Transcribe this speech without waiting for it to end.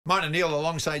Martin Neal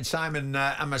alongside Simon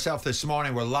and myself this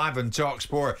morning. We're live on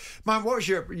TalkSPORT. Man, what was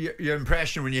your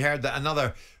impression when you heard that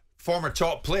another former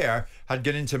top player had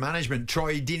gone into management?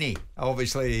 Tory Deeney,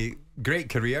 obviously great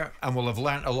career and will have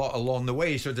learnt a lot along the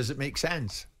way. So does it make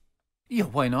sense? Yeah,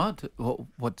 why not?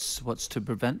 What's to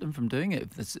prevent him from doing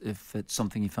it? If it's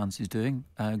something he fancies doing,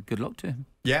 good luck to him.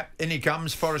 Yeah, in he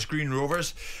comes, Forest Green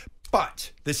Rovers.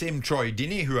 But the same Tory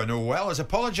Deeney, who I know well, has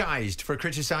apologised for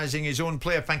criticising his own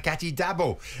player Fankaty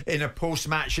Dabo in a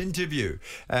post-match interview.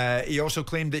 He also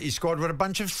claimed that his squad were a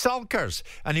bunch of sulkers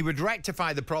and he would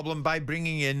rectify the problem by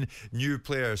bringing in new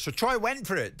players. So Troy went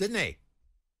for it, didn't he?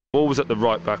 Ball was at the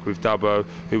right back with Dabo,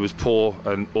 who was poor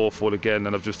and awful again,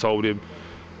 and I've just told him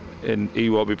he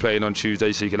won't be playing on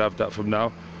Tuesday, so he can have that from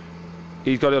now.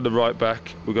 He's got it on the right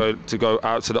back. We're going to go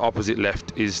out to the opposite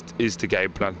left is the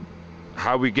game plan.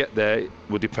 How we get there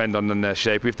will depend on their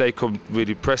shape. If they come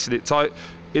really pressing it tight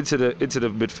into the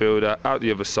midfielder, out the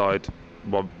other side,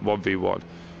 1v1,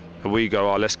 and we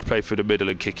go, let's play through the middle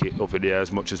and kick it up in the air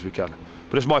as much as we can.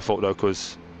 But it's my fault though,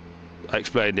 because I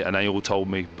explained it and they all told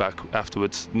me back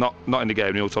afterwards, not in the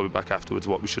game, they all told me back afterwards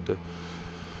what we should do.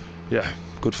 Yeah,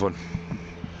 good fun.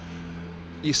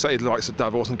 You say the likes of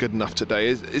Davo wasn't good enough today.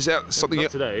 Is that something?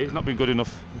 Not today. He's not been good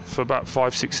enough for about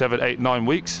 5, 6, 7, 8, 9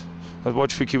 weeks. Why do you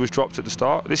think he was dropped at the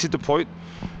start? This is the point,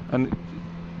 and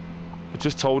I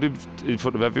just told him in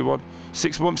front of everyone.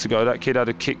 6 months ago, that kid had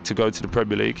a kick to go to the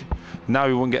Premier League. Now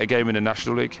he won't get a game in the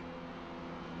National League.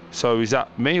 So is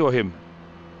that me or him?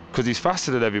 Because he's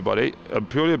faster than everybody, and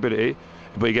purely ability,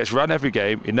 but he gets run every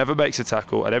game. He never makes a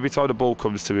tackle, and every time the ball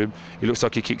comes to him, he looks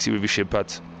like he kicks it with his shin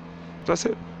pads. That's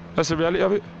it. That's the reality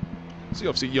of it. So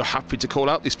obviously you're happy to call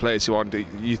out these players who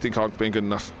you think aren't being good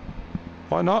enough.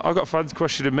 Why not? I've got fans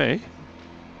questioning me,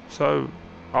 so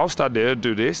I'll stand here and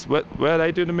do this. Where are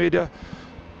they doing the media?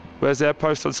 Where's their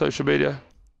post on social media?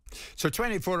 So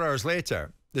 24 hours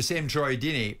later, the same Tory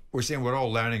Deeney was saying we're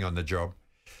all learning on the job.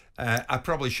 I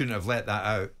probably shouldn't have let that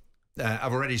out.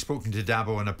 I've already spoken to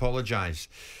Dabo and apologised.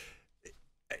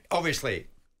 Obviously,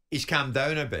 he's calmed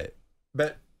down a bit,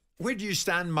 but where do you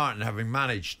stand, Martin, having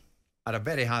managed at a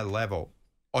very high level,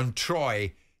 on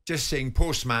Troy just saying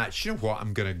post-match, you know what,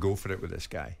 I'm going to go for it with this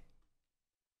guy?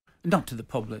 Not to the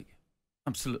public.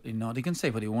 Absolutely not. He can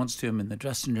say what he wants to him in the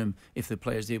dressing room if the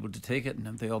player's able to take it and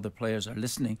if the other players are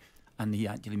listening and he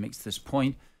actually makes this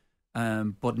point,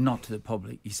 but not to the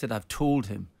public. He said, I've told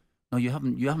him. No, you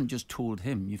haven't just told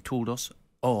him. You've told us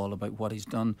all about what he's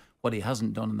done, what he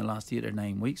hasn't done in the last 8 or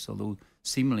 9 weeks, although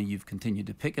seemingly you've continued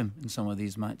to pick him in some of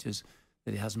these matches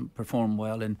that he hasn't performed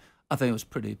well in. I think it was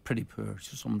pretty poor.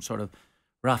 So some sort of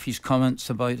Rafi's comments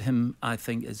about him, I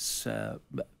think, is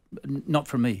not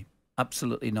for me.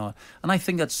 Absolutely not. And I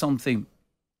think that's something,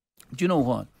 do you know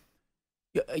what?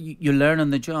 You learn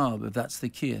on the job if that's the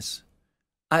case.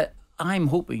 I'm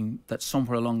hoping that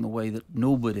somewhere along the way that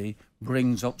nobody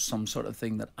brings up some sort of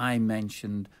thing that I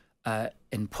mentioned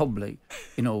in public,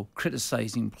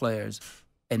 criticising players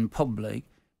in public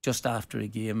just after a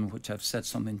game, which I've said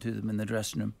something to them in the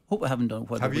dressing room. Hope I haven't done it,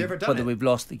 whether we've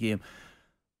lost the game.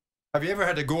 Have you ever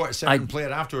had to go at a certain player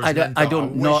afterwards? I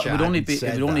don't know. It would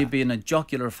only be in a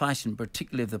jocular fashion,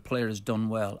 particularly if the player has done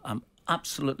well. I'm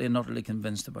absolutely and utterly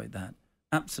convinced about that.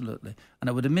 Absolutely. And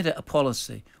I would admit it a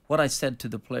policy. What I said to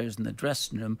the players in the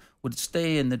dressing room would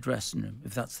stay in the dressing room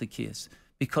if that's the case,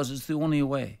 because it's the only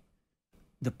way.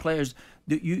 The players,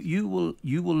 you will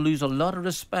lose a lot of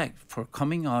respect for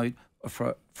coming out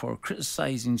for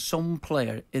criticising some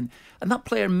player, and that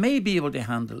player may be able to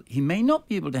handle. He may not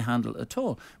be able to handle it at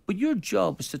all. But your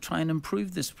job is to try and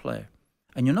improve this player,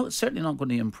 and you're certainly not going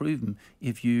to improve him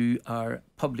if you are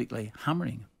publicly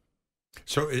hammering him.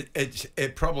 So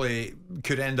it probably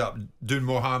could end up doing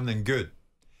more harm than good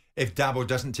if Dabo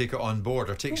doesn't take it on board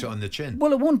or takes it on the chin.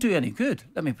 Well, it won't do any good.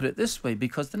 Let me put it this way,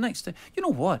 because the next day, you know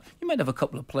what? You might have a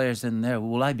couple of players in there.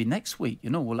 Will I be next week?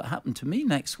 Will it happen to me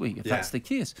next week if that's the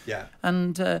case? Yeah.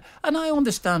 And I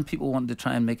understand people want to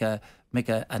try and make a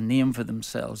name for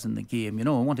themselves in the game. I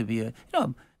want to be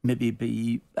maybe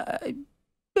be a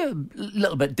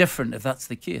little bit different if that's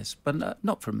the case, but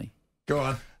not for me. Go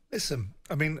on. Listen,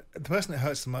 I mean, the person that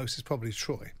hurts the most is probably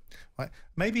Troy. Right?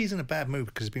 Maybe he's in a bad mood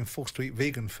because he's been forced to eat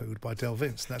vegan food by Del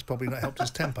Vince, and that's probably not helped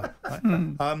his temper.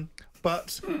 Right?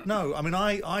 But no, I mean,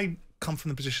 I come from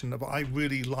the position of I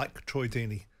really like Tory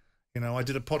Deeney. I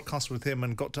did a podcast with him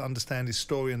and got to understand his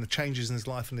story and the changes in his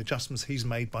life and the adjustments he's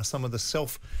made by some of the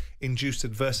self-induced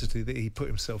adversity that he put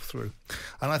himself through.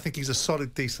 And I think he's a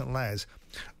solid, decent lad.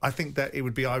 I think that it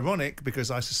would be ironic,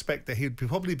 because I suspect that he'd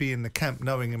probably be in the camp,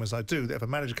 knowing him as I do, that if a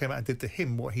manager came out and did to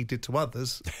him what he did to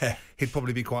others, he'd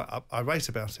probably be quite irate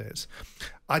about it.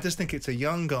 I just think it's a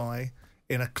young guy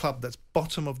in a club that's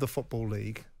bottom of the Football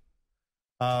League,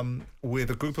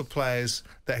 with a group of players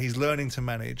that he's learning to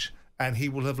manage, and he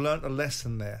will have learnt a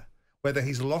lesson there. Whether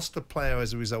he's lost a player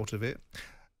as a result of it,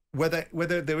 whether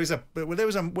there is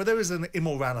an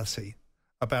immorality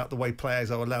about the way players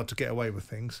are allowed to get away with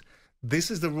things. This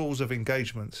is the rules of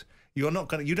engagement. You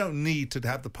don't need to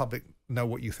have the public know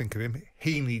what you think of him.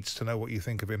 He needs to know what you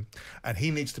think of him, and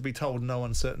he needs to be told in no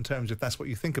uncertain terms if that's what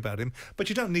you think about him. But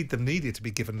you don't need the media to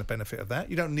be given the benefit of that.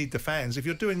 You don't need the fans. If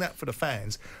you're doing that for the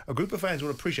fans, a group of fans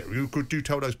will appreciate it. You do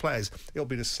tell those players. It'll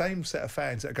be the same set of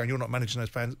fans that are going, you're not managing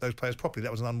those players properly.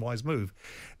 That was an unwise move.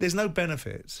 There's no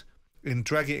benefit in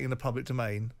dragging it in the public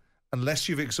domain unless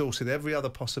you've exhausted every other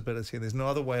possibility and there's no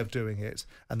other way of doing it,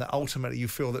 and that ultimately you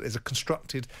feel that there's a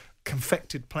constructed,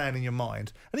 confected plan in your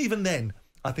mind. And even then,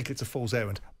 I think it's a fool's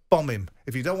errand. Bomb him.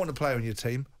 If you don't want a player in your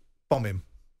team, bomb him.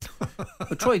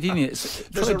 But Troy Deeney...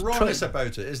 There's a rawness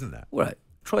about it, isn't there? Right.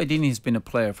 Troy Deeney has been a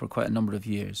player for quite a number of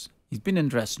years. He's been in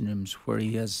dressing rooms where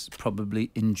he has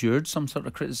probably endured some sort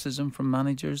of criticism from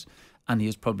managers, and he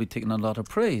has probably taken a lot of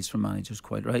praise from managers,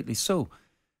 quite rightly so.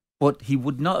 But he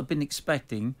would not have been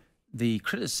expecting the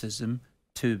criticism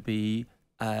to be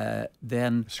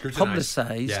then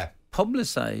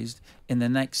publicised in the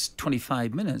next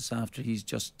 25 minutes after he's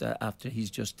just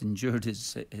endured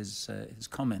his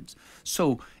comments.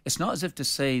 So it's not as if to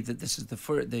say that this is the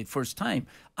first time.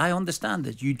 I understand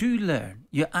that you do learn.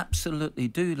 You absolutely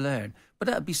do learn. But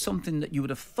that would be something that you would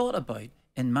have thought about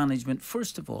in management.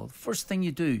 First of all, first thing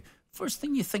you do. First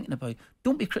thing you're thinking about,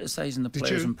 don't be criticising the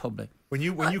players in public. When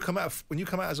you come out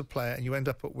as a player and you end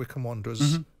up at Wycombe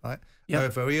Wanderers, right?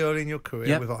 Yep. Very early in your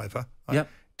career with Ivor, right? Yep.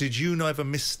 Did you never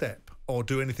misstep or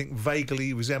do anything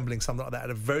vaguely resembling something like that at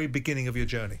the very beginning of your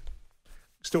journey?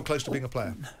 Still close to being a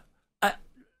player.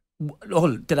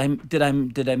 Did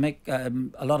I make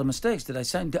a lot of mistakes? Did I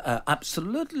sound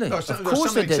absolutely? No, of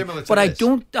course I did. But I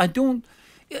don't.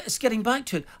 It's getting back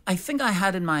to it. I think I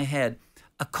had in my head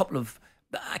a couple of.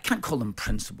 I can't call them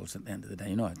principles at the end of the day.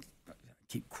 You know, I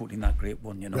keep quoting that great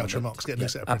one. You know, Marx, get a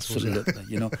set of principles. Absolutely.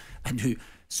 You know, I do.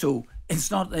 So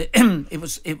it's not. It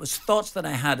was thoughts that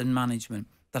I had in management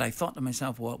that I thought to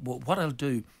myself, well, what I'll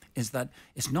do is that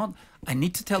it's not. I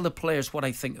need to tell the players what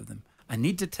I think of them. I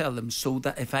need to tell them so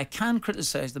that if I can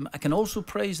criticise them, I can also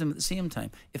praise them at the same time.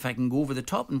 If I can go over the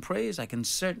top and praise, I can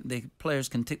certainly, players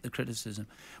can take the criticism.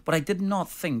 But I did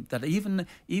not think that even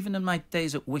in my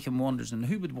days at Wycombe Wanderers, and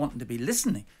who would want to be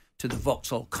listening to the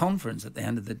Vauxhall conference at the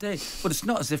end of the day, but it's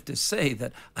not as if to say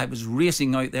that I was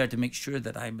racing out there to make sure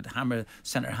that I would hammer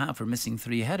centre half for missing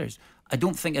 3 headers. I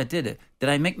don't think I did it. Did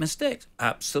I make mistakes?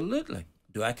 Absolutely.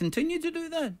 Do I continue to do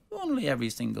that? Only every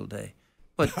single day.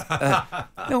 But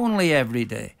only every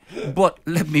day. But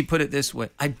let me put it this way.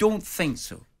 I don't think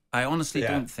so. I honestly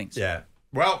don't think so. Yeah.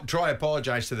 Well, Troy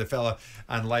apologised to the fella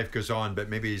and life goes on, but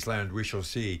maybe he's learned. We shall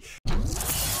see.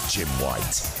 Jim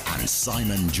White and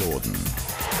Simon Jordan.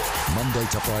 Monday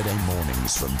to Friday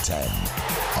mornings from 10.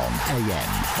 On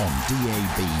AM, on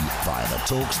DAB, via the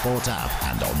TalkSPORT app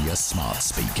and on your smart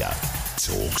speaker.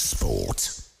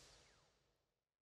 TalkSPORT.